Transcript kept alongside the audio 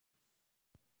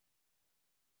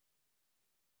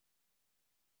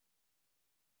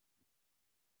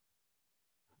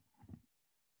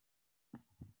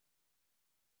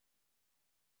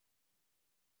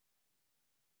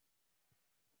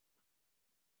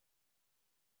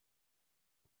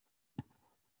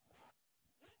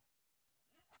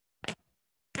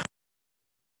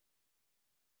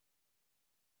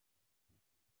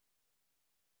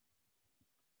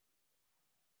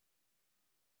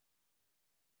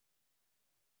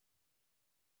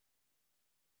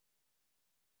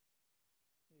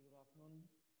afternoon.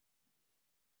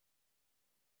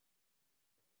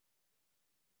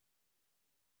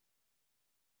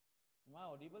 Am I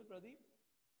audible, Pradeep?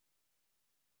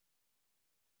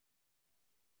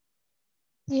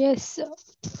 Yes, sir.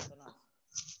 Tanas.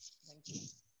 Thank you.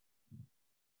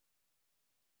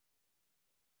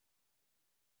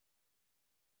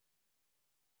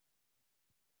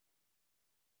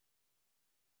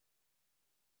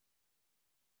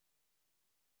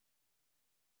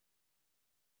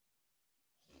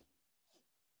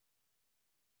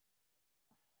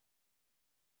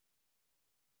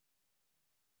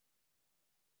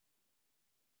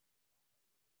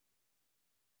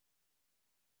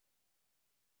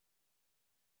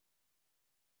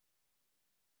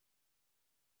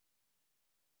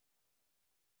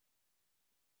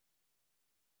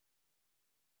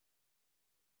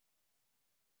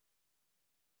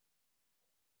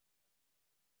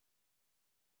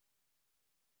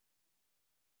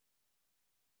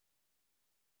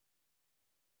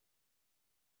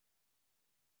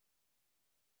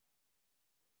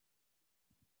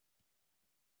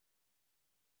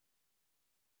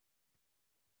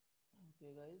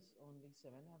 Okay, guys, only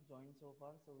seven have joined so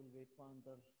far, so we'll wait for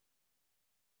another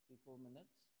 3 4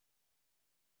 minutes.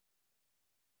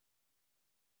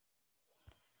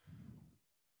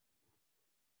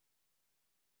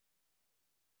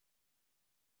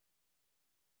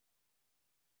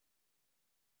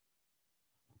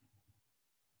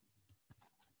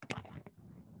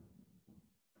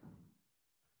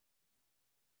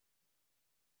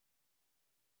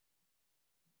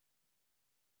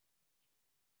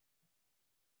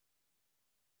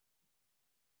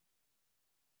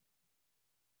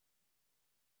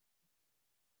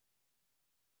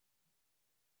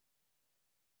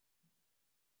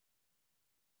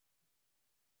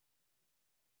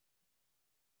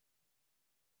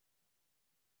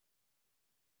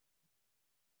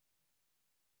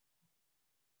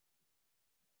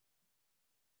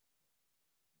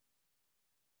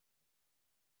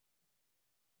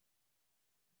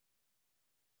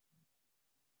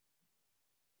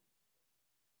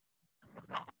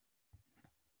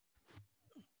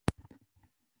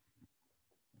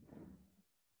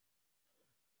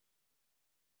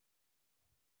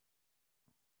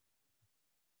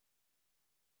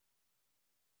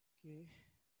 Okay.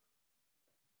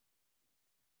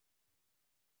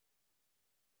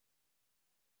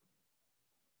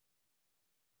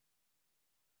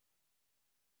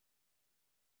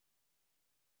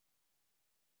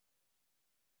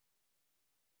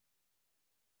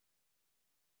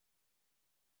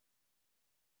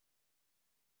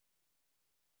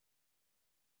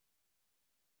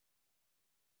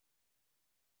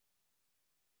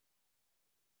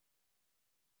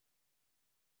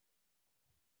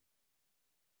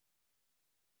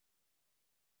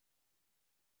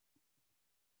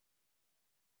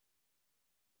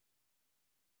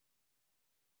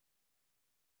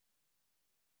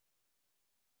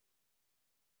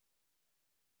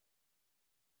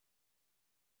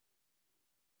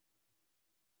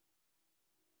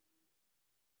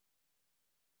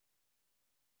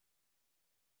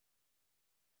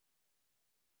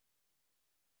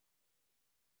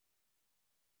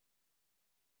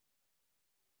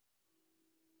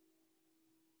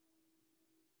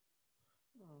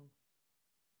 Uh,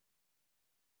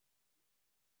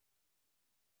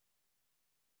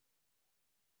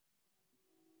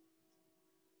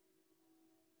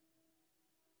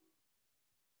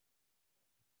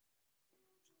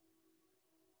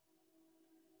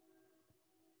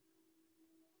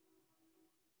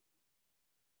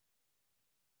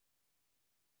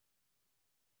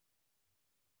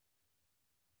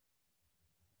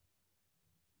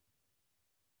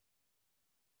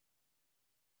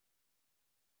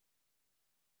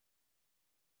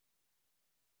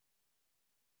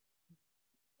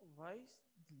 why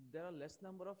there are less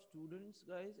number of students,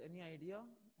 guys? Any idea?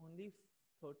 Only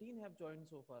 13 have joined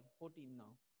so far. 14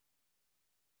 now.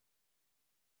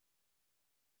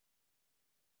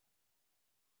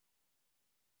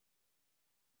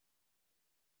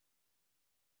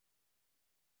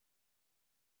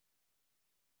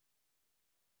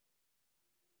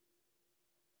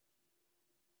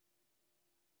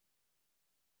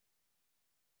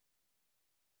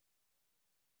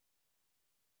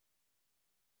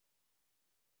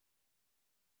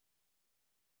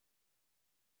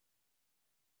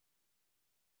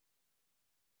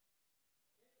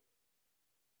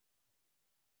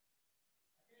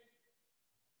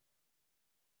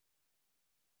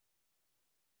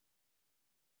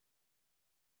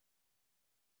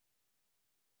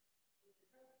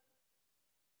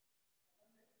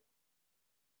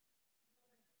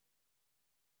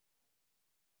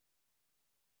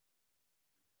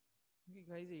 Okay,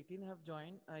 guys, 18 have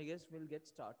joined. I guess we'll get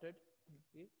started.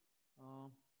 Okay. Uh,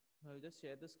 I'll just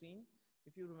share the screen.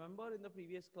 If you remember in the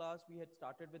previous class, we had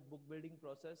started with book building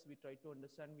process. We tried to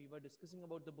understand, we were discussing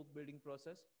about the book building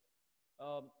process.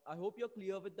 I hope you're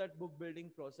clear with that book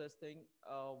building process thing,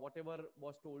 whatever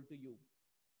was told to you.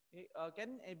 Okay,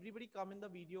 can everybody come in the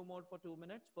video mode for 2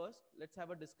 minutes first? Let's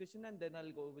have a discussion and then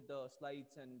I'll go with the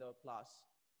slides and the class.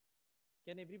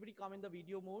 Can everybody come in the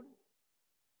video mode?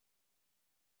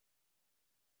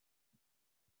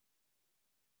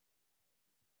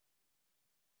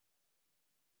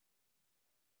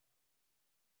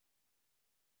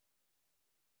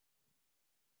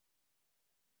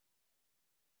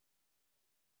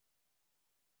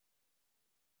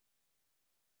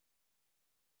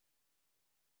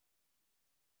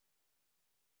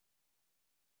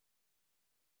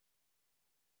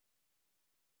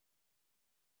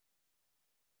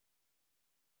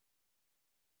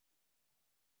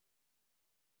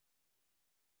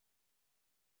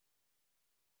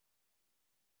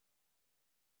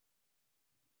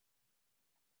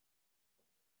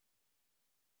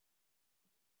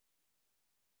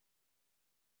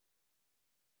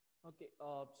 Okay,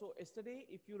 so yesterday,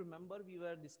 if you remember, we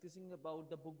were discussing about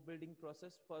the book building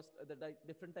process. First,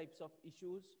 different types of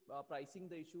issues, pricing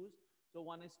the issues. So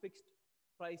one is fixed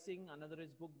pricing, another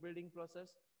is book building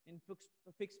process. In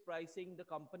fixed pricing, the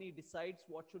company decides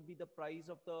what should be the price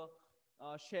of the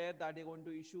share that they're going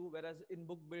to issue. Whereas in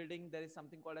book building, there is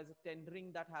something called as a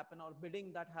tendering that happen or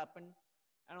bidding that happen.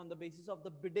 And on the basis of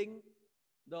the bidding,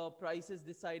 the price is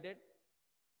decided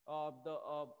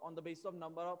on the basis of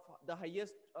number of the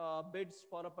highest bids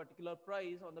for a particular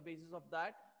price. On the basis of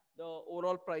that, the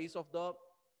overall price of the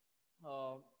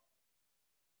uh,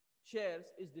 shares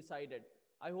is decided.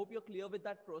 I hope you're clear with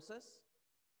that process.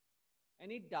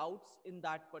 Any doubts in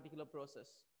that particular process?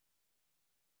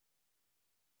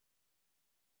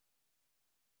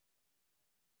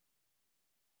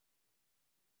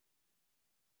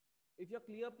 If you're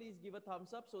clear, please give a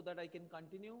thumbs up so that I can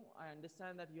continue. I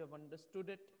understand that you have understood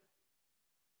it.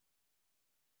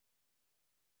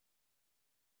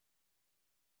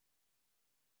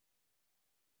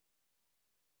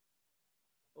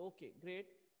 Okay, great.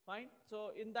 Fine.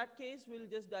 So in that case, we'll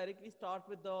just directly start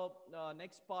with the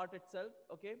next part itself.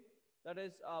 Okay. That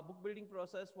is book building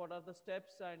process. What are the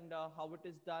steps and how it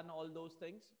is done, all those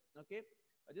things. Okay.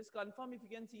 Just confirm if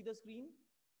you can see the screen.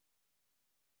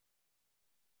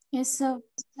 Yes, sir.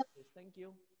 Yes, thank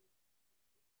you.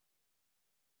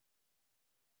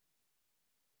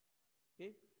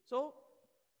 Okay. So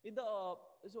in the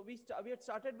we had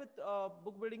started with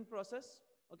book building process.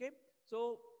 Okay.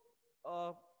 So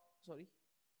uh, sorry.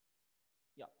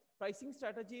 Yeah, pricing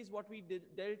strategy is what we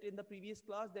dealt in the previous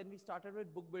class. Then we started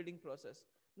with book building process.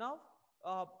 Now,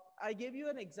 uh, I gave you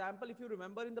an example. If you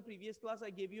remember in the previous class,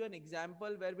 I gave you an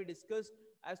example where we discussed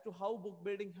as to how book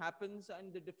building happens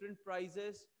and the different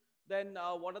prices. Then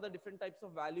what are the different types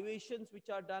of valuations which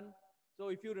are done. So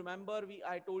if you remember,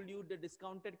 I told you the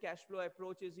discounted cash flow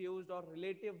approach is used or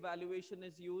relative valuation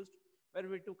is used, where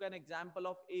we took an example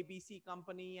of ABC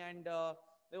company and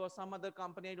there was some other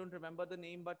company, I don't remember the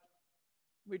name, but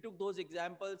we took those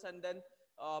examples and then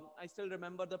I still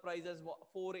remember the price as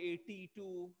 480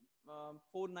 to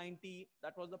 490.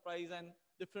 That was the price and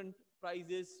different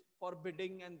prices for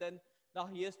bidding and then the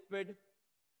highest bid.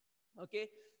 Okay.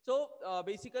 So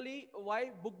basically why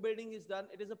book building is done,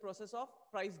 it is a process of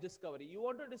price discovery. You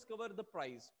want to discover the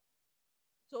price.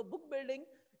 So book building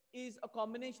is a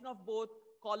combination of both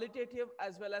qualitative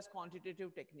as well as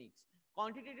quantitative techniques.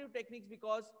 Quantitative techniques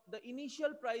because the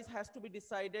initial price has to be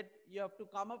decided. You have to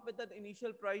come up with that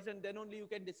initial price and then only you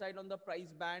can decide on the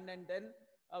price band and then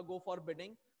go for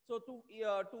bidding. So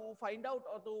to find out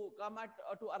or to come at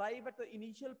or to arrive at the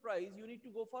initial price, you need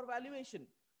to go for valuation.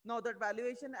 Now that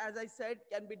valuation, as I said,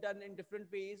 can be done in different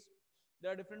ways.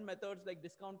 There are different methods like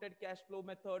discounted cash flow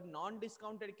method,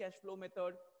 non-discounted cash flow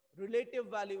method, relative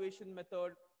valuation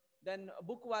method, then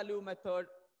book value method,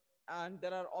 and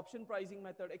there are option pricing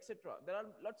method, etc. There are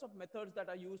lots of methods that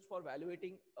are used for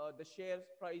evaluating the shares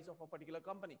price of a particular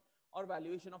company or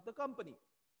valuation of the company.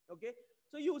 Okay,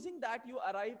 so using that you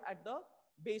arrive at the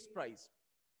base price.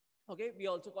 Okay, we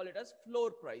also call it as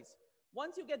floor price.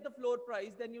 Once you get the floor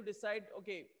price, then you decide,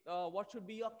 okay, what should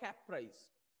be your cap price.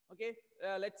 Okay,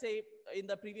 let's say in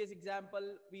the previous example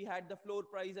we had the floor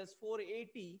price as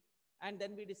 480 and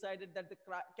then we decided that the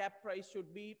cap price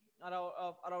should be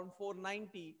around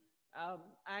 490.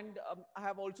 And I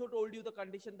have also told you the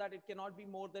condition that it cannot be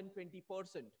more than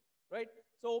 20%, right?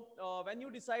 So when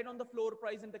you decide on the floor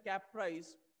price and the cap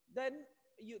price, then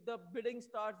the bidding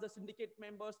starts, the syndicate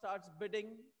member starts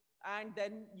bidding. and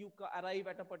then you arrive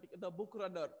at a particular, the book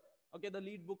runner, okay, the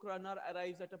lead book runner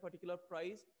arrives at a particular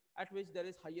price at which there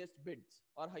is highest bids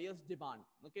or highest demand.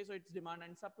 Okay, so it's demand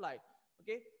and supply.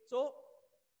 Okay, so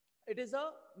it is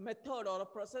a method or a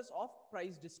process of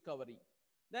price discovery.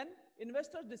 Then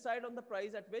investors decide on the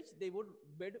price at which they would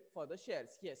bid for the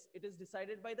shares. Yes, it is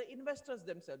decided by the investors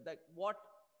themselves that what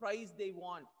price they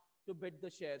want to bid the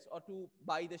shares or to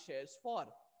buy the shares for.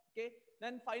 Okay,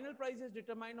 then final price is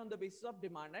determined on the basis of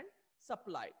demand and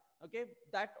supply. Okay,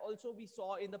 that also we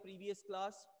saw in the previous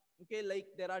class. Okay, like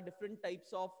there are different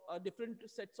types of different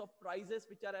sets of prices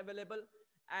which are available,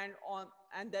 and on,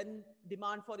 and then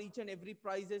demand for each and every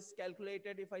price is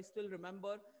calculated. If I still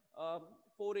remember,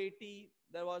 480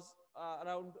 there was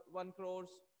around 1 crores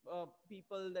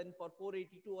people, then for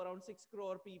 482 around 6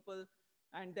 crore people,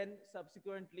 and then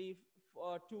subsequently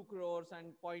 2 crores and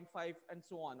zero point 0.5 and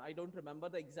so on. I don't remember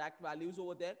the exact values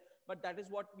over there, but that is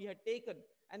what we had taken.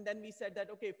 And then we said that,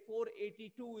 okay,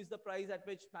 482 is the price at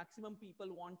which maximum people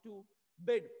want to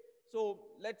bid. So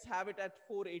let's have it at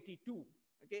 482.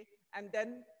 Okay, and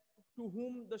then to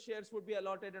whom the shares would be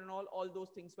allotted and all those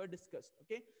things were discussed.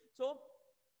 Okay, so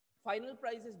final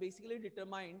price is basically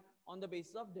determined on the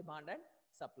basis of demand and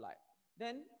supply.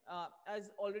 Then,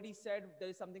 as already said, there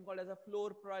is something called as a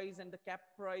floor price and the cap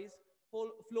price.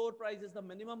 Floor price is the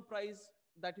minimum price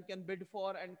that you can bid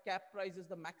for, and cap price is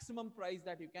the maximum price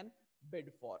that you can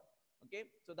bid for. Okay,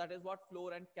 so that is what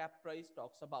floor and cap price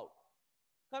talks about.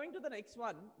 Coming to the next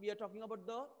one, we are talking about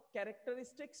the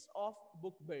characteristics of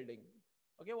book building.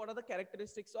 Okay, what are the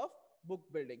characteristics of book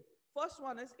building? First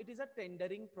one is, it is a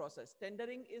tendering process.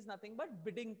 Tendering is nothing but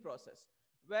bidding process,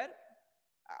 where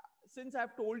since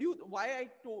I've told you why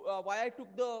I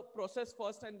took the process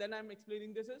first and then I'm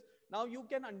explaining this, is now you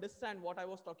can understand what I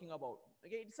was talking about.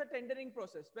 Okay, it's a tendering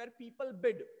process where people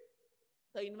bid,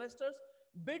 the investors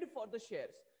bid for the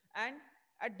shares and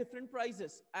at different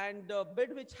prices, and the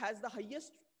bid which has the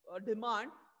highest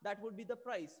demand, that would be the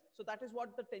price. So that is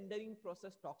what the tendering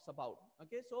process talks about.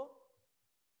 Okay, so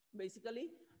basically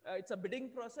it's a bidding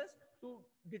process to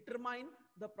determine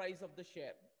the price of the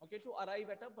share, okay, to arrive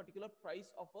at a particular price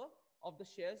of the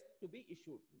shares to be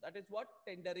issued. That is what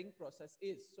tendering process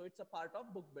is. So it's a part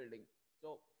of book building.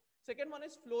 So second one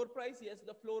is floor price. Yes,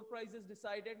 the floor price is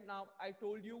decided. Now I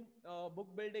told you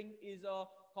book building is a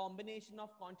combination of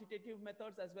quantitative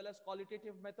methods as well as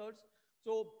qualitative methods.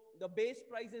 So the base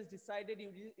price is decided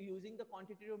using the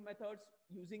quantitative methods,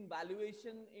 using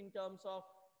valuation in terms of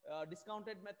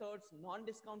discounted methods,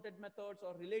 non-discounted methods,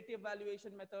 or relative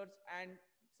valuation methods, and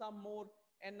some more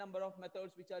n number of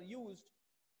methods which are used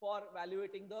for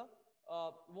evaluating the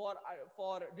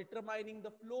for determining the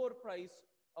floor price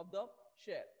of the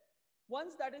share.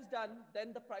 Once that is done,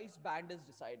 then the price band is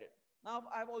decided. Now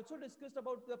I've also discussed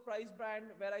about the price band,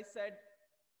 where I said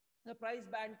the price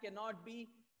band cannot be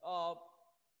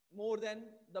more than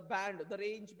the band, the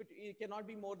range, it cannot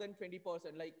be more than 20%.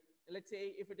 Like, let's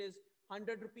say if it is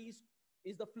 100 rupees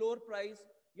is the floor price,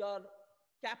 your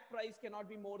cap price cannot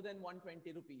be more than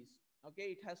 120 rupees. Okay,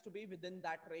 it has to be within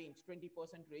that range, 20%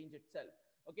 range itself.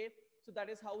 Okay, so that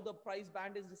is how the price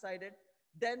band is decided.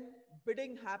 Then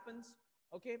bidding happens.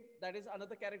 Okay, that is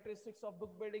another characteristics of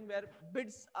book building, where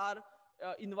bids are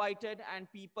invited, and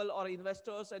people or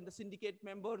investors and the syndicate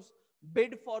members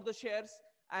bid for the shares,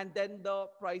 and then the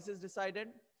price is decided.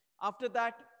 After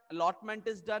that, allotment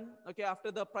is done. Okay,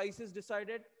 after the price is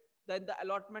decided, then the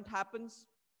allotment happens.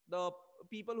 The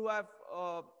people who have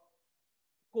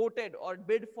quoted or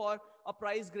bid for a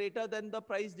price greater than the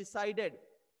price decided,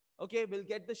 okay, will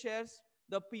get the shares.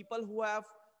 The people who have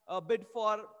bid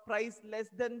for price less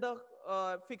than the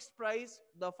fixed price,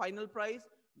 the final price,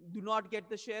 do not get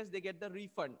the shares, they get the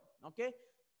refund. Okay,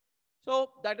 so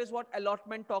that is what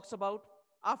allotment talks about.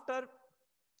 After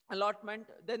allotment,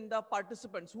 then the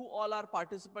participants, who all are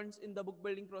participants in the book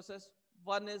building process.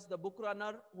 One is the book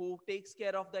runner, who takes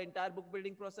care of the entire book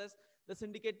building process. The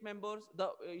syndicate members, the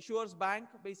issuer's bank,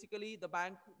 basically the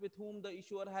bank with whom the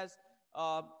issuer has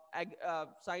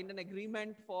signed an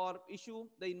agreement for issue,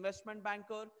 the investment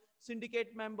banker,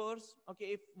 syndicate members. Okay,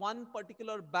 if one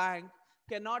particular bank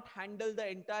cannot handle the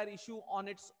entire issue on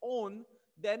its own,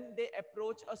 then they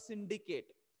approach a syndicate,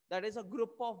 that is a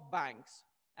group of banks,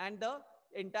 and the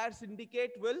entire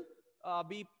syndicate will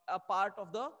be a part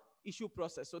of the issue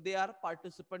process. So they are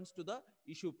participants to the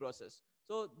issue process.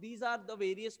 So these are the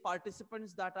various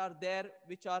participants that are there,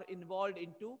 which are involved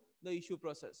into the issue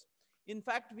process. In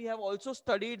fact, we have also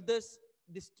studied this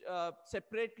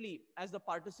separately as the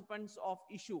participants of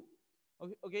issue.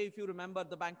 Okay, if you remember,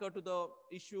 the banker to the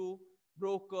issue,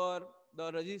 broker,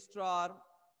 the registrar,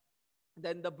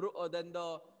 then the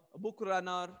book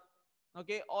runner,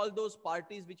 Okay, all those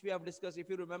parties which we have discussed. If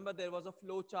you remember, there was a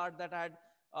flow chart that I had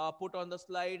put on the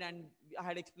slide, and I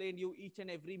had explained you each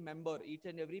and every member, each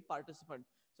and every participant.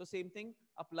 So same thing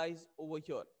applies over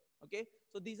here. Okay,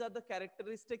 so these are the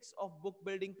characteristics of book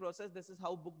building process. This is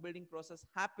how book building process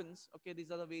happens. Okay,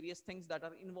 these are the various things that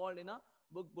are involved in a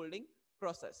book building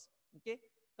process. Okay,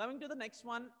 coming to the next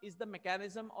one is the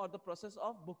mechanism or the process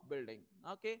of book building.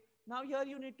 Okay, now here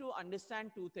you need to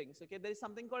understand two things. Okay, there is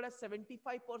something called as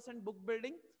 75% book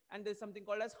building, and there is something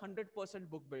called as 100%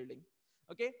 book building.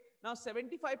 Okay, now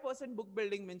 75% book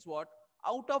building means what?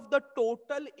 Out of the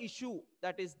total issue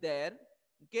that is there,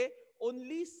 okay,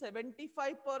 only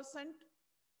 75%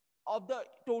 of the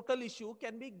total issue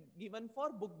can be given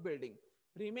for book building.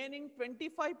 Remaining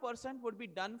 25% would be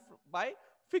done by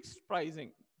fixed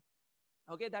pricing.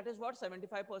 Okay, that is what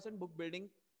 75% book building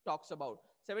talks about.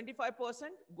 75%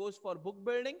 goes for book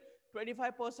building,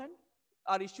 25%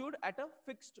 are issued at a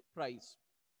fixed price.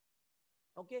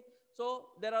 Okay, so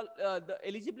there are the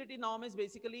eligibility norm is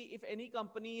basically if any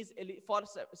company is for,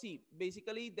 see,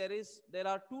 basically there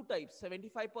are two types: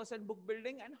 75% book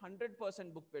building and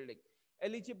 100% book building.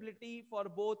 Eligibility for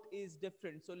both is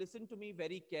different, so listen to me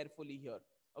very carefully here.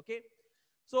 Okay,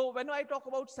 so when I talk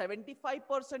about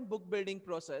 75% book building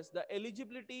process, the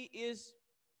eligibility is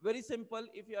very simple.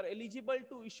 If you are eligible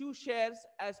to issue shares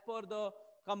as per the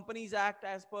Companies Act,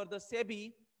 as per the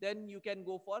SEBI, then you can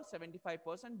go for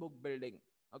 75% book building.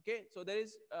 Okay, so there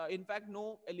is in fact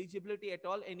no eligibility at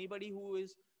all. Anybody who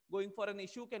is going for an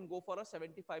issue can go for a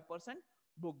 75%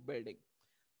 book building.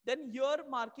 Then year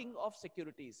marking of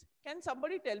securities. Can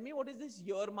somebody tell me what is this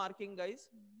year marking, guys?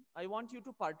 I want you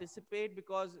to participate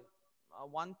because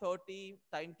 1:30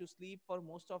 time to sleep for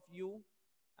most of you,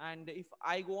 and if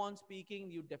I go on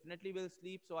speaking, you definitely will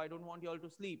sleep, so I don't want you all to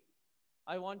sleep.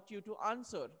 I want you to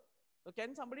answer. So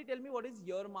can somebody tell me what is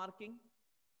year marking?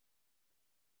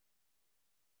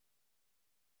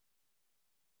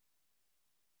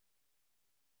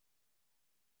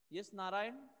 Yes,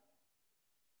 Narayan?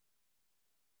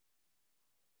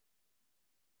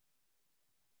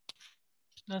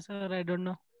 No, sir, I don't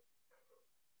know.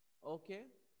 Okay.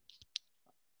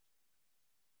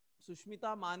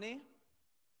 Sushmita Mane?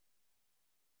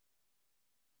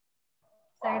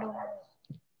 I don't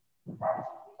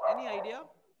Any idea?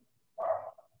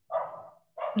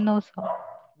 know, sir.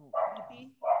 No.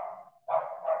 Preeti?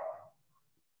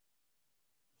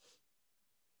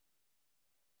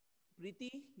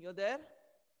 Preeti, you're there?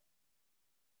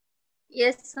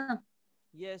 Yes, sir.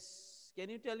 Yes. Can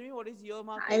you tell me what is year I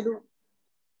marking? do.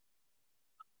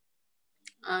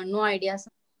 No idea,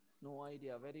 sir. No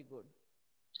idea. Very good.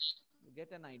 You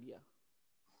get an idea.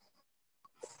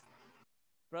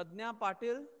 Pradnya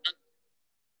Patil?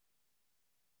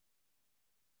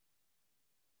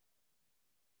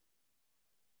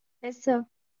 Yes, sir.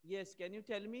 Yes. Can you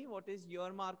tell me what is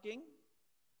year marking?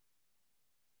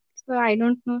 So I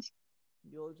don't know.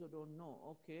 You also don't know.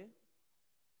 Okay.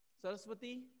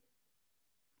 Saraswati?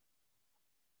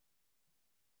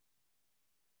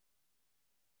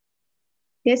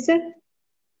 Yes, sir.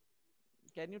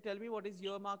 Can you tell me what is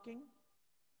year marking?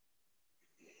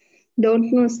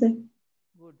 Don't know, sir.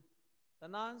 Good.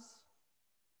 Tanaz?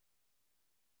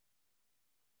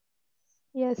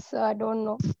 Yes, I don't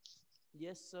know.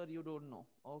 Yes, sir. You don't know.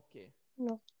 Okay.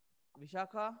 No.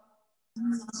 Vishakha?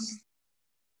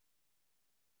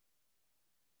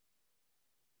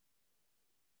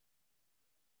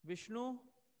 Vishnu?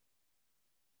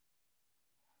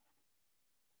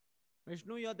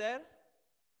 Vishnu, you're there?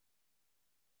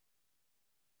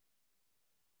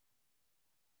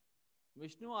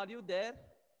 Vishnu, are you there?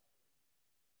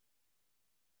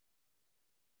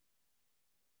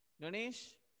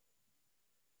 Ganesh?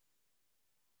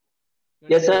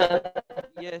 Yes, Ganesh? sir.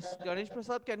 Yes. Ganesh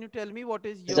Prasad, can you tell me what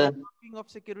is Yes, year sir. marking of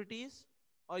securities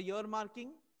or year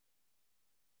marking?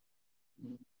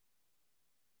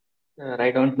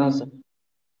 I don't know, sir.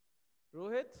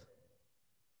 Rohit?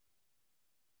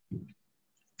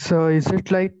 So is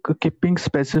it like keeping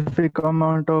specific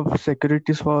amount of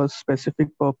securities for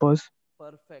specific purpose?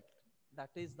 Perfect.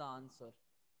 That is the answer.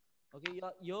 Okay,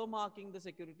 you're marking the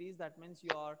securities. That means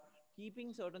you're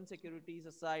keeping certain securities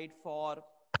aside for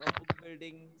book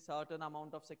building, certain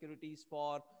amount of securities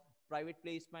for private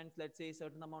placements, let's say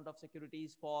certain amount of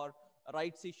securities for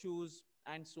rights issues,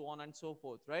 and so on and so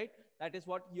forth, right? That is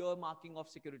what your marking of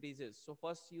securities is. So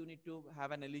first you need to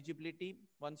have an eligibility.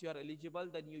 Once you are eligible,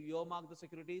 then you year mark the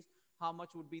securities. How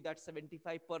much would be that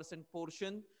 75%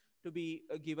 portion to be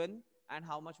given, and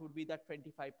how much would be that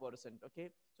 25%?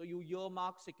 Okay, so you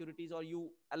earmark securities, or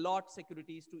you allot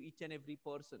securities to each and every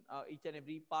person, each and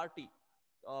every party,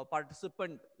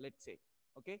 participant, let's say.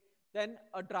 Okay, Then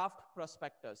a draft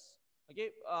prospectus. Okay,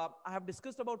 I have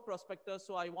discussed about prospectus,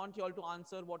 so I want you all to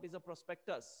answer what is a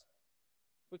prospectus.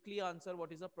 Quickly answer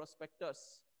what is a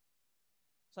prospectus.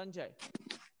 Sanjay.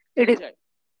 It is.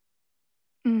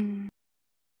 Mm.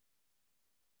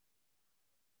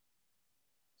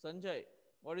 Sanjay,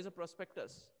 what is a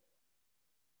prospectus?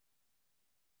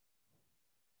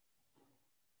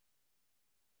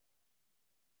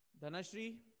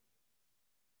 Dhanashri?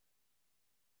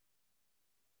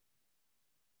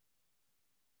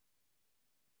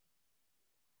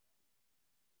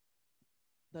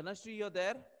 Dhanashri, you're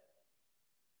there?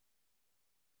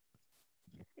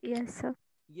 Yes, sir.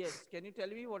 Yes. Can you tell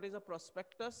me what is a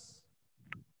prospectus?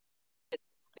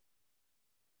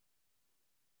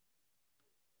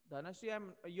 Dhanashri,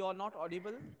 you're not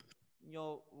audible.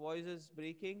 Your voice is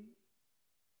breaking.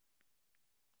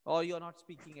 Or you're not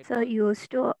speaking at So all.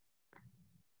 used to.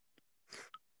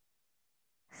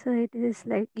 So it is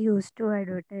like used to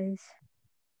advertise.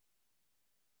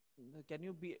 Can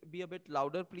you be a bit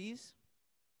louder, please?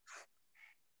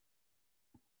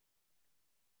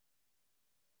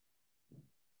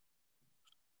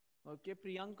 Okay,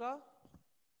 Priyanka.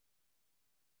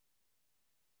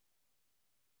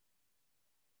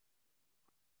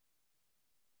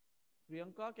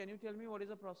 Priyanka, can you tell me what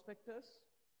is a prospectus?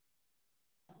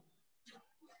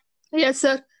 Yes,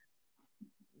 sir.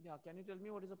 Yeah, can you tell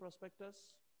me what is a prospectus?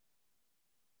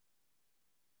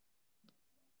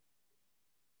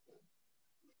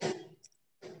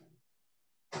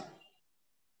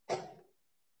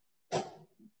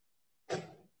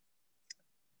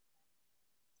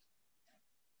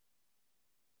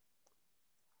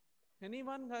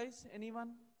 Anyone, guys?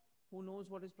 Anyone who knows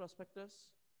what is prospectus?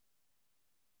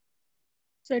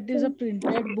 So it is a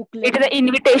printed It booklet. is an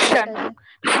invitation. An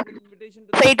invitation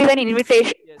to So it is an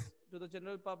invitation yes, to the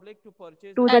general public to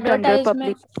purchase to the the general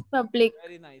public. Public.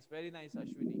 very nice,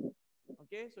 Ashwini.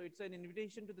 Okay, so it's an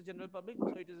invitation to the general public.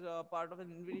 So it is a part of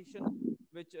an invitation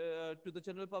which to the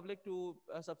general public to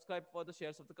subscribe for the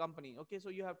shares of the company. Okay, so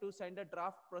you have to send a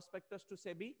draft prospectus to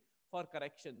SEBI for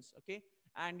corrections. Okay,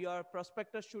 and your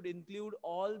prospectus should include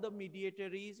all the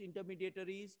mediatories,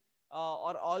 intermediaries,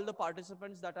 or all the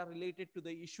participants that are related to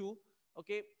the issue.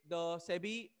 Okay, the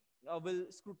SEBI will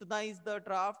scrutinize the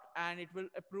draft and it will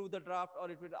approve the draft, or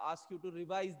it will ask you to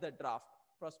revise the draft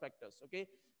prospectus. Okay,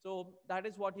 so that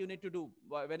is what you need to do.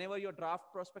 Whenever your draft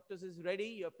prospectus is ready,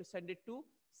 you have to send it to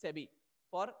SEBI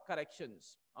for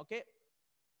corrections. Okay,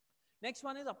 next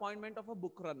one is appointment of a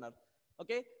book runner.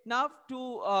 Okay, now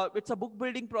to it's a book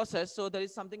building process, so there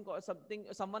is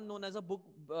someone known as a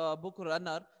book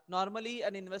runner. Normally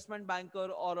an investment banker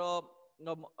or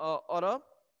a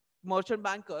merchant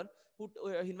banker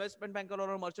investment banker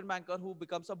or a merchant banker who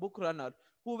becomes a book runner,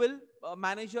 who will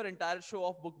manage your entire show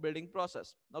of book building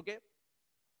process. Okay,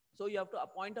 so you have to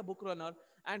appoint a book runner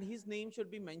and his name should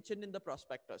be mentioned in the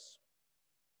prospectus.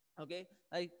 Okay,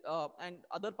 like and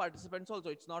other participants also,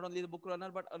 it's not only the book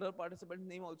runner but other participants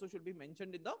name also should be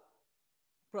mentioned in the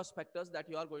prospectus that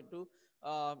you are going to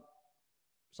uh,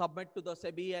 submit to the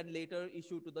SEBI and later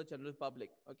issue to the general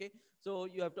public. Okay, so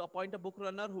you have to appoint a book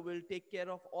runner who will take care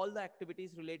of all the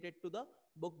activities related to the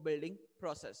book building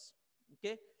process.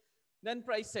 Okay, then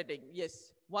price setting.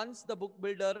 Yes, once the book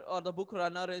builder or the book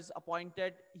runner is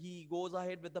appointed, he goes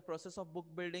ahead with the process of book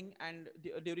building, and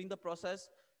during the process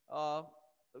uh,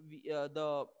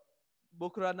 the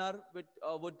book runner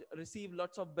would receive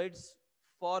lots of bids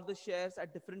for the shares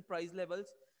at different price levels.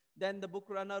 Then the book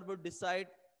runner would decide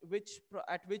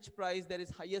at which price there is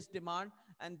highest demand,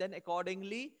 and then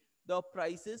accordingly the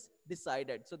price is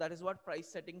decided. So that is what price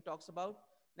setting talks about.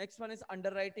 Next one is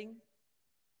underwriting.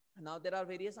 Now there are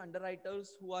various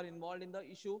underwriters who are involved in the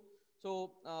issue.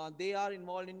 So they are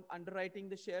involved in underwriting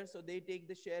the shares. So they take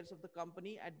the shares of the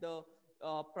company at the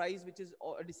price which is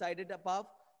decided above,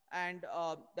 and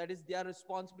that is their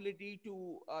responsibility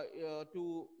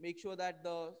to make sure that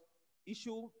the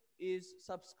issue is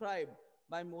subscribed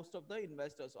by most of the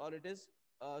investors, or it is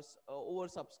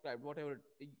oversubscribed, whatever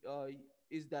uh,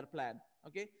 is their plan.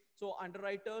 Okay, so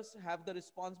underwriters have the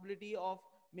responsibility of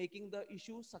making the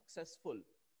issue successful.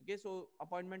 Okay, so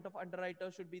appointment of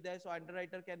underwriter should be there. So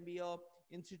underwriter can be a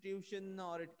institution,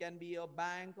 or it can be a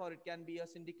bank, or it can be a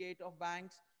syndicate of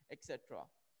banks, etc.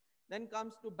 Then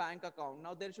comes to bank account.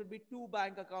 Now there should be two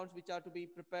bank accounts which are to be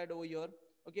prepared over here.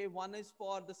 Okay, one is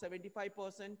for the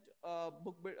 75%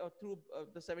 through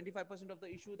the 75% of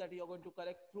the issue that you are going to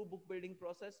collect through book building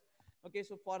process. Okay,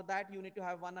 so for that you need to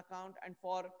have one account, and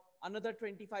for another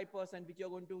 25% which you're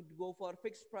going to go for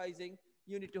fixed pricing,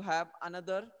 you need to have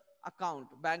another account,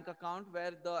 bank account,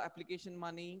 where the application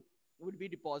money would be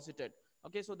deposited.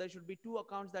 Okay, so there should be two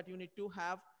accounts that you need to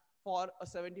have for a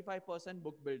 75%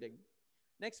 book building.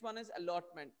 Next one is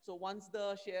allotment. So once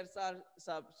the shares are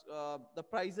the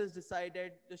price is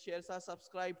decided, the shares are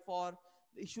subscribed for,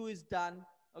 the issue is done.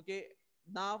 Okay,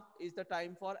 now is the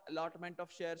time for allotment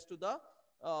of shares to the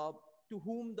uh, to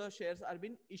whom the shares are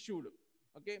being issued.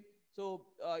 Okay, so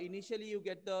initially you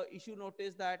get the issue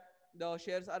notice that the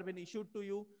shares are being issued to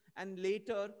you, and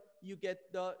later you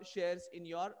get the shares in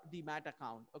your demat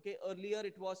account. Okay, earlier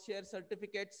it was share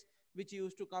certificates which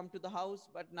used to come to the house,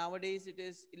 but nowadays it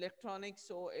is electronic,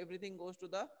 so everything goes to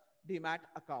the demat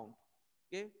account.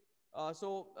 Okay,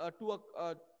 to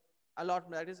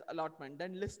allotment, that is allotment.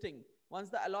 Then listing. Once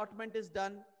the allotment is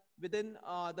done, within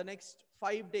the next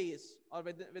 5 days or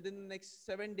within the next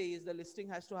 7 days, the listing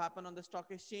has to happen on the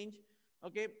stock exchange.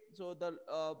 Okay, so the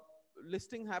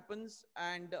listing happens,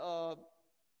 and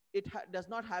does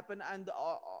not happen, and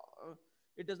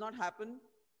it does not happen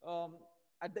um,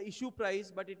 at the issue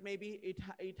price, but it may be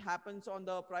it happens on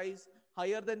the price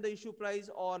higher than the issue price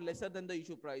or lesser than the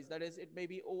issue price. That is, it may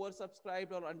be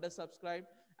oversubscribed or undersubscribed,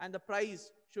 and the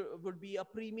price would be a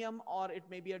premium or it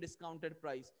may be a discounted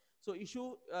price. So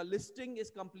issue listing is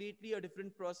completely a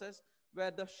different process,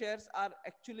 where the shares are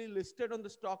actually listed on the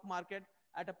stock market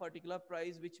at a particular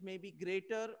price which may be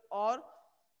greater or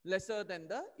lesser than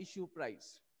the issue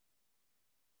price.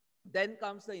 Then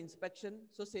comes the inspection.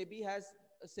 So SEBI has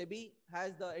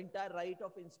the entire right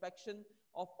of inspection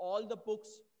of all the books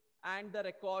and the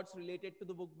records related to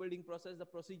the book building process, the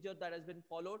procedure that has been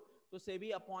followed. So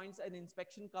SEBI appoints an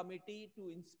inspection committee to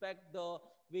inspect the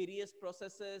various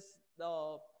processes,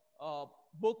 the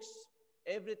books,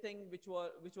 everything which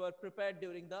were prepared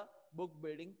during the book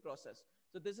building process.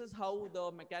 So this is how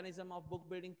the mechanism of book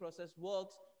building process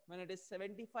works when it is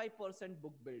 75%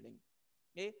 book building.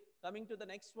 Okay, coming to the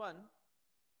next one.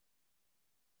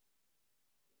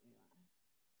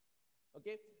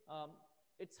 Okay,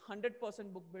 it's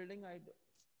 100% book building.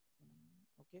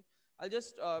 Okay, I'll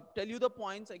just tell you the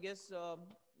points. I guess the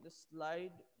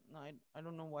slide. I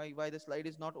don't know why the slide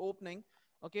is not opening.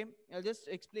 Okay, I'll just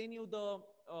explain you the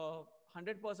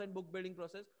 100% book building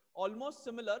process. Almost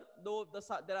similar, though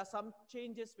there are some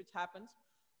changes which happens.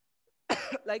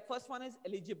 Like first one is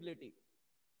eligibility.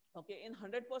 Okay, in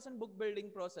 100% book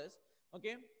building process,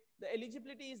 okay, the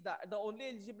eligibility is that the only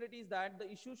eligibility is that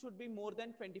the issue should be more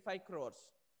than 25 crores.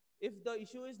 If the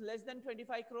issue is less than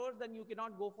 25 crores, then you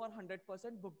cannot go for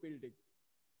 100% book building.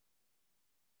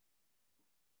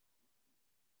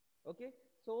 Okay,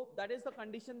 so that is the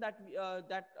condition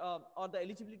or the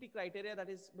eligibility criteria that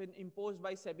has been imposed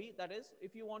by SEBI. That is,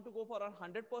 if you want to go for a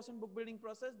 100% book building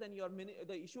process, then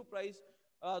the issue price,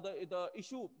 the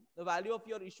value of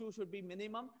your issue should be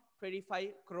minimum 25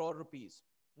 crore rupees.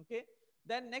 Okay,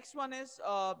 then next one is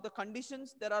the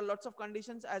conditions. There are lots of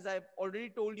conditions, as I've already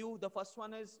told you. The first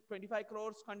one is 25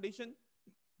 crores condition.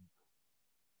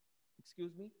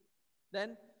 Excuse me.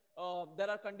 Then there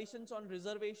are conditions on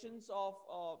reservations of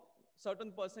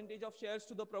certain percentage of shares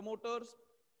to the promoters.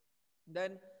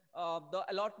 Then the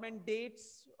allotment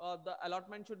dates, the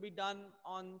allotment should be done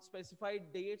on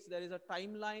specified dates. There is a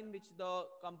timeline which the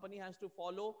company has to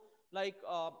follow. Like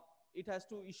it has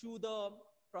to issue the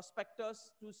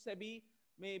prospectus to SEBI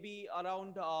maybe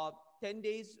around 10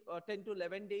 days, 10 to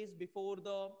 11 days before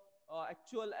the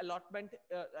actual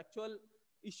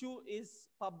issue is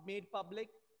made public.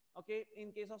 Okay,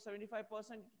 in case of 75%,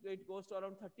 it goes to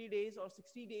around 30 days or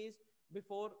 60 days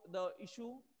before the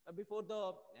issue, before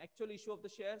the actual issue of the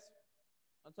shares.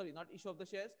 Sorry, not issue of the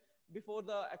shares, before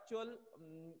the actual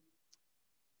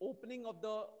opening of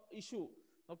the issue.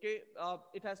 Okay,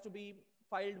 it has to be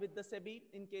filed with the SEBI.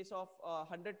 In case of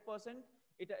 100%,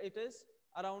 it is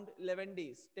around 11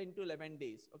 days, 10 to 11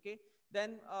 days. Okay,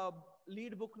 then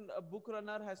lead book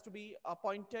runner has to be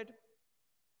appointed.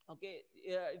 Okay,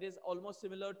 it is almost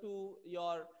similar to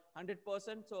your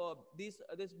 100%. So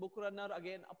this book runner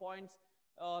again appoints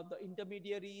the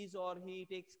intermediaries, or he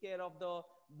takes care of the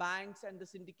banks and the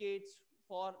syndicates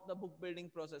for the book building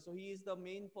process. So he is the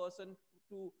main person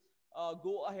to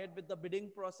go ahead with the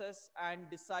bidding process and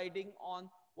deciding on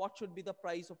what should be the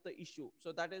price of the issue.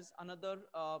 So that is another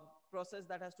process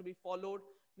that has to be followed.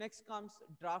 Next comes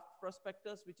draft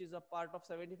prospectus, which is a part of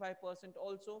 75%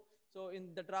 also. So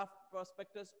in the draft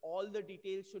prospectus, all the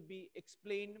details should be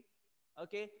explained,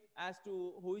 okay, as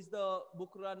to who is the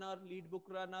book runner, lead book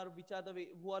runner,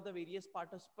 who are the various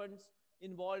participants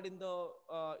involved in the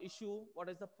issue, what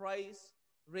is the price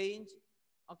range.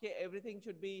 Okay, everything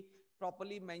should be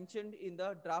properly mentioned in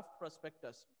the draft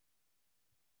prospectus.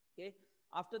 Okay,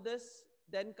 after this,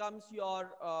 then comes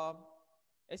your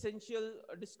essential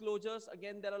disclosures.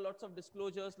 Again, there are lots of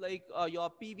disclosures like your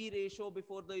PV ratio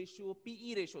before the issue,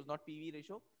 PE ratios, not PV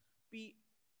ratio, P.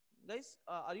 Guys,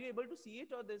 are you able to see it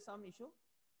or there's some issue?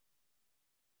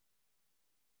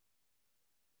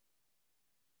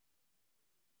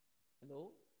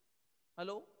 Hello?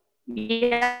 Hello?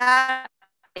 Yeah.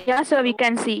 Yeah, sir. We Hello?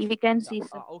 can see. We can Yeah. see,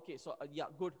 sir. Okay. So yeah,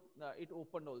 good. It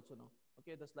opened also now.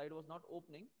 Okay. The slide was not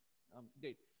opening.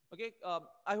 Great. Okay.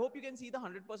 I hope you can see the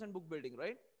 100% book building,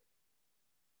 right?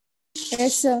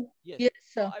 Yes, sir. Yes. Yes,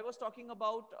 So sir. I was talking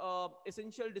about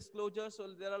essential disclosures.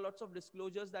 So there are lots of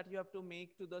disclosures that you have to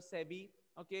make to the SEBI,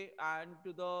 okay, and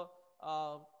to the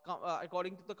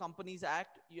according to the Companies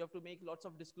Act, you have to make lots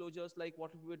of disclosures like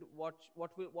what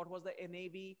was the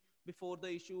NAV before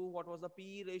the issue, what was the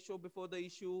PE ratio before the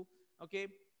issue, okay.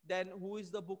 Then who is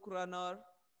the book runner,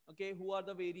 okay, who are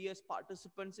the various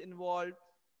participants involved,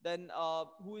 then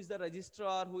who is the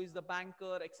registrar, who is the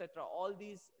banker, etc. All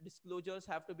these disclosures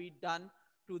have to be done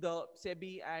to the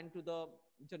SEBI and to the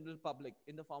general public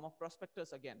in the form of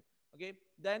prospectus again. Okay,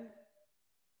 then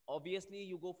obviously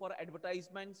you go for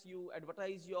advertisements, you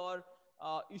advertise your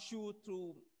issue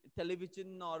through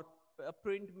television or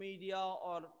print media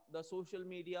or the social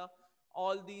media.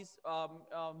 All these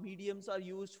mediums are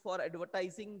used for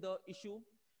advertising the issue.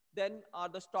 Then are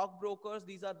the stock brokers.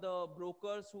 These are the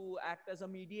brokers who act as a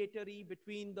mediatory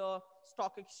between the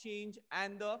stock exchange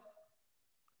and the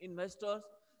investors.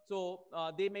 So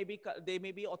they may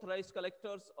be authorized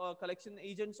collectors or collection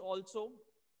agents also.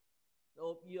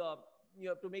 So you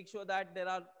have to make sure that there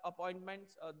are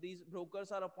appointments. These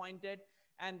brokers are appointed,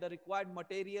 and the required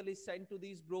material is sent to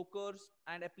these brokers,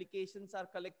 and applications are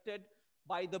collected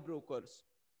by the brokers.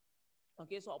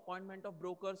 Okay, so appointment of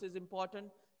brokers is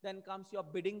important. Then comes your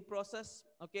bidding process,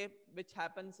 okay, which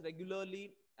happens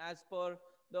regularly as per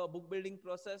the book building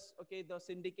process. Okay, the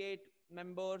syndicate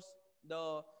members,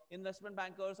 the investment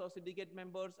bankers or syndicate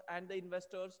members, and the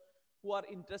investors who are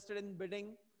interested in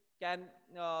bidding can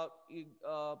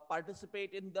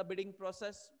participate in the bidding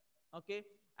process. Okay,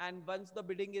 and once the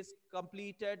bidding is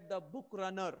completed, the book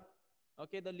runner,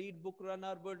 okay, the lead book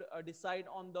runner would decide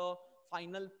on the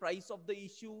final price of the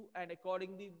issue, and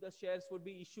accordingly the shares would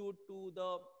be issued to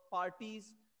the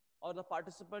parties or the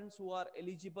participants who are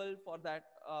eligible for that,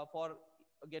 for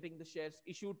getting the shares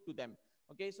issued to them.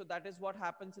 Okay, so that is what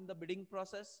happens in the bidding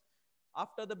process.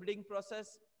 After the bidding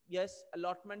process, yes,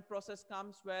 allotment process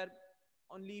comes, where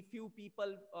only few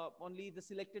people, only the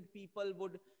selected people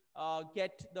would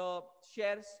get the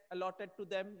shares allotted to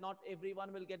them. Not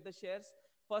everyone will get the shares.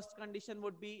 First condition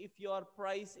would be if your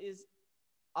price is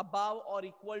above or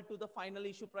equal to the final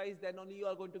issue price, then only you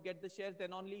are going to get the shares,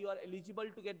 then only you are eligible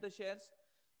to get the shares.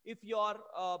 If your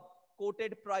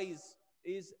quoted price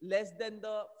is less than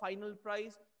the final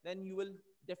price, then you will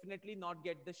definitely not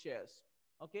get the shares.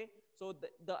 Okay, so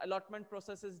the allotment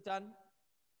process is done.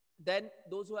 Then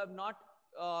those who have not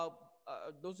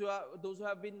those who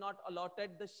have been not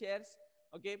allotted the shares,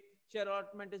 okay, share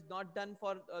allotment is not done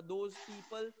for those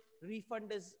people.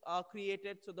 Refund is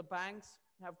created, so the banks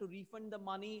have to refund the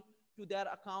money to their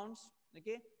accounts.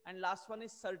 Okay, and last one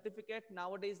is certificate.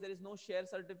 Nowadays there is no share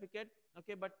certificate,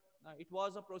 okay, but it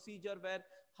was a procedure where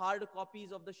hard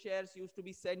copies of the shares used to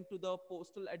be sent to the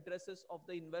postal addresses of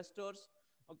the investors.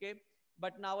 Okay,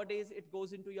 but nowadays it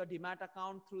goes into your demat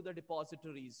account through the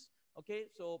depositories. Okay,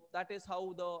 so that is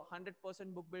how the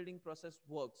 100% book building process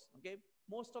works. Okay,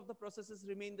 most of the processes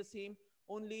remain the same.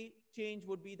 Only change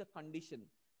would be the condition,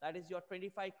 that is your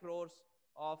 25 crores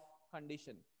of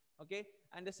condition. Okay,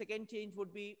 and the second change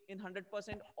would be in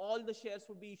 100% all the shares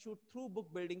would be issued through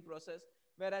book building process,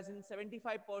 whereas in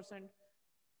 75%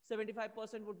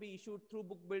 would be issued through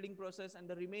book building process, and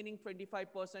the remaining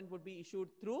 25% would be issued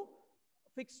through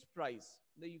fixed price.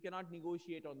 You cannot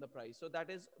negotiate on the price. So that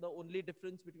is the only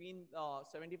difference between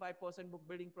 75% book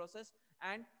building process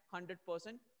and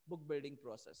 100% book building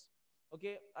process.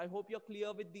 Okay, I hope you're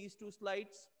clear with these two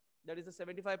slides. That is the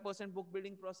 75% book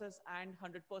building process and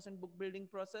 100% book building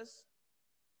process.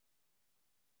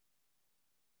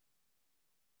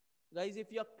 Guys,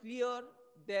 if you're clear,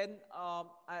 then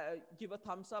give a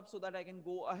thumbs up so that I can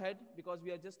go ahead, because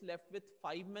we are just left with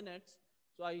 5 minutes.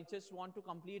 So I just want to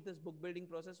complete this book building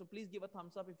process. So please give a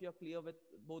thumbs up if you're clear with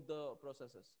both the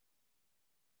processes.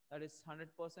 That is 100%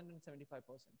 and 75%.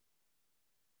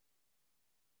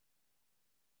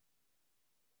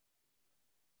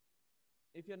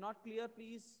 If you're not clear,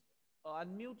 please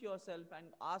unmute yourself and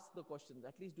ask the questions.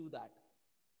 At least do that.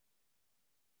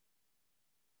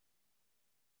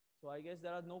 So I guess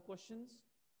there are no questions.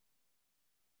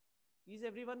 Is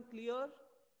everyone clear?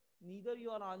 Neither you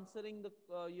are answering the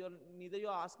neither you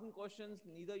are asking questions,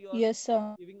 neither you are Yes,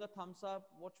 sir. giving a thumbs up.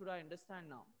 What should I understand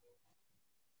now?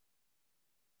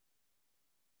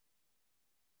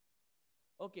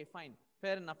 Okay, fine.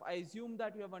 Fair enough. I assume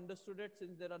that you have understood it.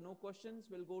 Since there are no questions,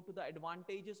 we'll go to the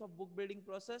advantages of book building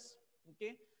process.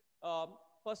 Okay.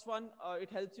 First one, it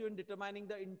helps you in determining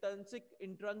the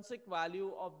intrinsic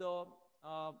value of the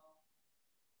uh,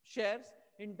 shares.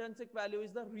 Intrinsic value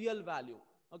is the real value.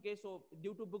 Okay, so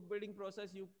due to book building process,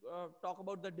 you talk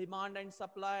about the demand and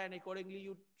supply, and accordingly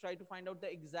you try to find out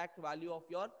the exact value of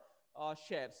your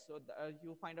shares. So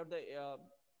you find out the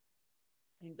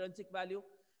intrinsic value.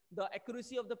 The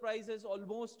accuracy of the price is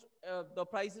almost the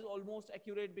price is almost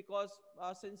accurate, because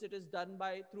since it is done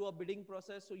by through a bidding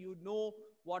process, so you know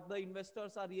what the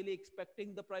investors are really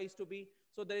expecting the price to be.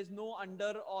 So there is no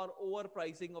under or over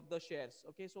pricing of the shares.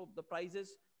 Okay, so the price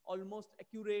is almost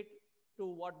accurate to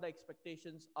what the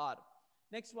expectations are.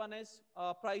 Next one is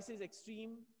price is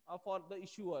extreme for the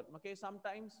issuer. Okay,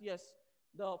 sometimes yes,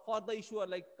 the for the issuer,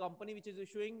 like company which is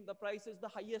issuing, the price is the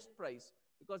highest price,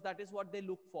 because that is what they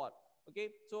look for. Okay,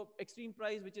 so extreme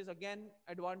price, which is again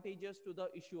advantageous to the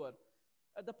issuer.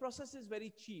 The process is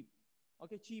very cheap.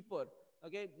 Okay, cheaper.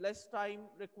 Okay, less time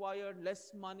required,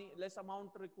 less money, less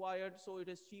amount required, so it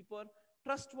is cheaper.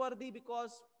 Trustworthy,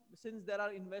 because since there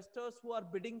are investors who are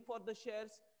bidding for the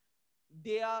shares,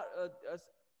 they are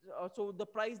so the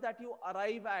price that you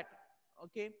arrive at,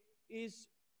 okay, is,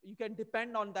 you can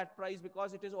depend on that price,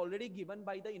 because it is already given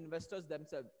by the investors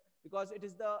themselves, because it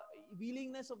is the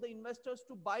willingness of the investors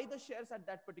to buy the shares at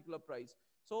that particular price.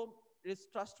 So it is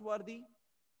trustworthy.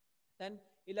 Then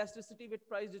elasticity with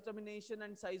price determination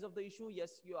and size of the issue.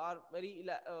 Yes, you are very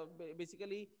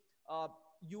basically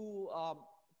you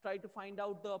try to find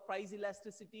out the price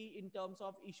elasticity in terms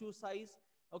of issue size.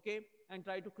 Okay, and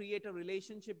try to create a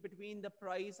relationship between the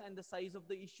price and the size of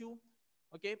the issue.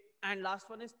 Okay, and last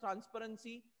one is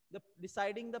transparency. The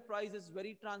deciding the price is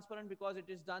very transparent, because it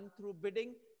is done through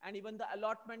bidding, and even the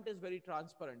allotment is very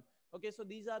transparent. Okay, so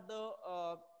these are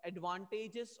the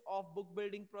advantages of book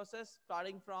building process.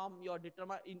 Starting from your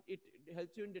it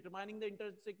helps you in determining the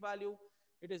intrinsic value.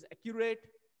 It is accurate.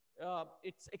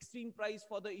 It's extreme price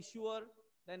for the issuer.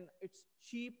 Then it's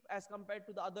cheap as compared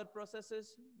to the other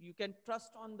processes. You can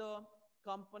trust on the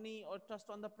company or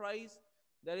trust on the price.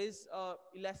 There is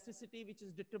elasticity, which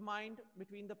is determined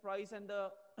between the price and the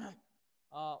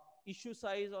uh, issue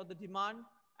size or the demand.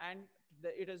 And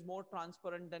it is more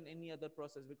transparent than any other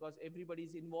process, because everybody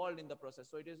is involved in the process,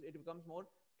 so it becomes more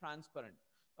transparent.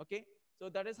 Okay, so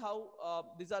that is how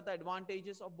these are the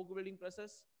advantages of book building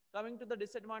process. Coming to the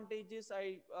disadvantages,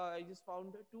 I just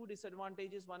found two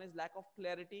disadvantages. One is lack of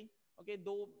clarity. Okay,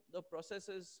 though the process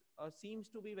is seems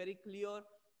to be very clear,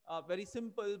 very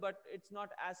simple, but it's not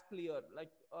as clear.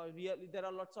 Like really, there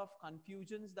are lots of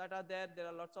confusions that are there. There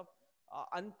are lots of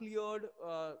uncleared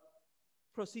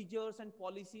procedures and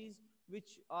policies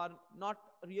which are not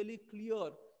really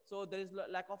clear. So there is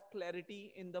lack of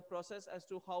clarity in the process as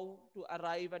to how to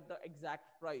arrive at the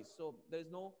exact price. So there is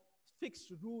no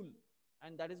fixed rule,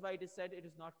 and that is why it is said it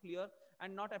is not clear.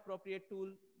 And not appropriate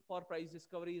tool for price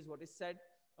discovery is what is said.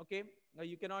 Okay,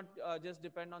 you cannot just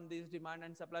depend on this demand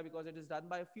and supply, because it is done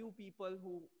by a few people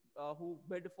who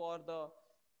bid for the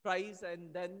price,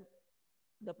 and then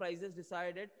the price is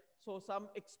decided. So some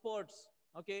experts,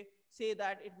 okay, say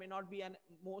that it may not be an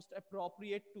most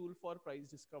appropriate tool for price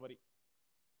discovery.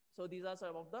 So these are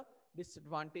some of the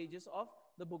disadvantages of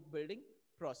the book building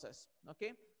process.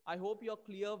 Okay, I hope you're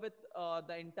clear with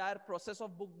the entire process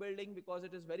of book building, because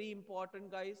it is very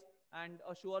important, guys. And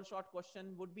a sure short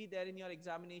question would be there in your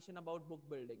examination about book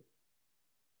building.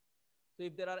 So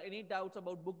if there are any doubts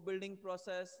about book building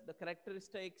process, the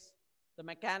characteristics, the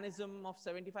mechanism of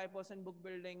 75% book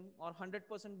building or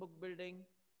 100% book building,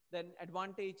 then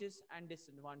advantages and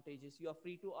disadvantages, you are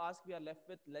free to ask. We are left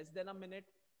with less than a minute,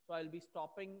 so I'll be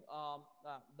stopping.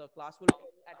 The class will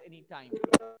end at any time.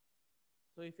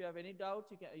 So if you have any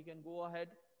doubts, you can go ahead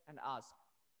and ask.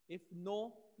 If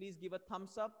no, please give a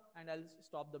thumbs up, and I'll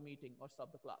stop the meeting or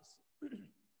stop the class.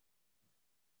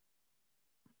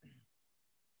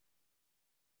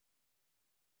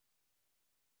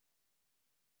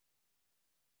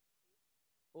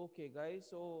 Okay, guys,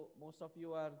 so most of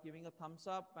you are giving a thumbs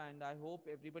up, and I hope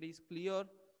everybody is clear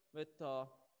with the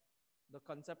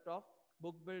concept of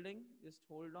book building. Just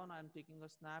hold on, I'm taking a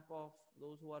snap of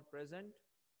those who are present.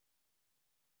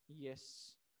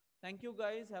 Yes. Thank you,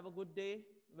 guys. Have a good day.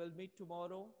 We'll meet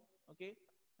tomorrow. Okay.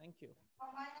 Thank you.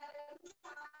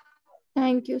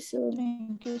 Thank you, sir.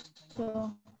 Thank you,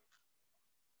 sir.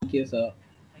 Thank you, sir.